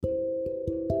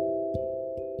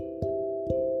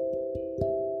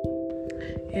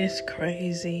It's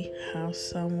crazy how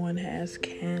someone has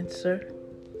cancer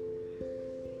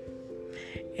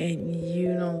and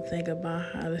you don't think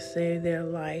about how to save their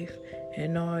life,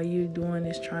 and all you doing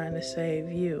is trying to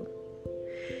save you.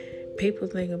 People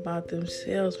think about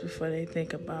themselves before they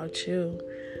think about you.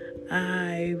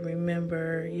 I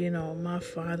remember, my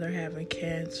father having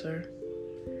cancer,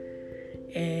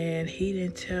 and he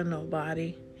didn't tell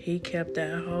nobody. He kept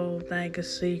that whole thing a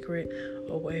secret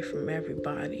away from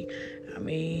everybody. I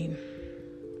mean,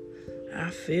 I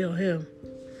feel him,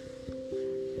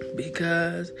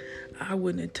 because I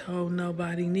wouldn't have told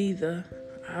nobody neither.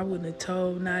 I wouldn't have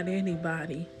told not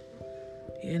anybody.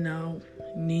 Nene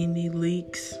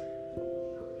Leakes.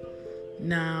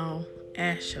 Now,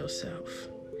 ask yourself.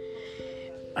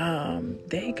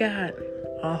 They got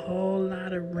a whole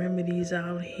lot of remedies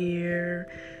out here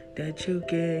that you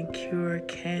can cure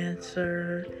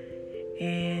cancer.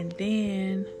 And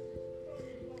then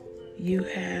you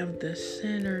have the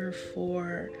Center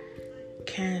for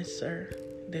Cancer,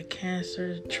 the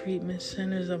Cancer Treatment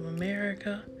Centers of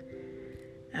America.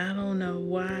 I don't know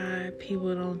why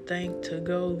people don't think to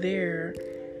go there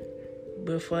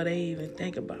before they even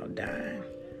think about dying.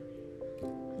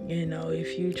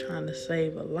 If you're trying to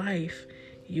save a life,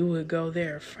 you would go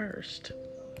there first.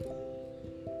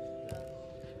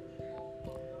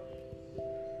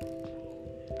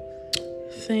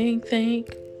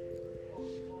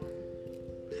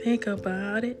 Think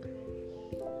about it.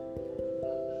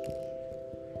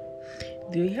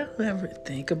 Do y'all ever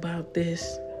think about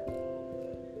this?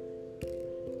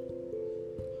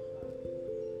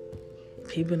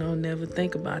 People don't never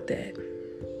think about that.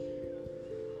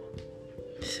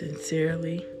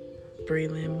 Sincerely,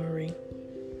 Breland Marie.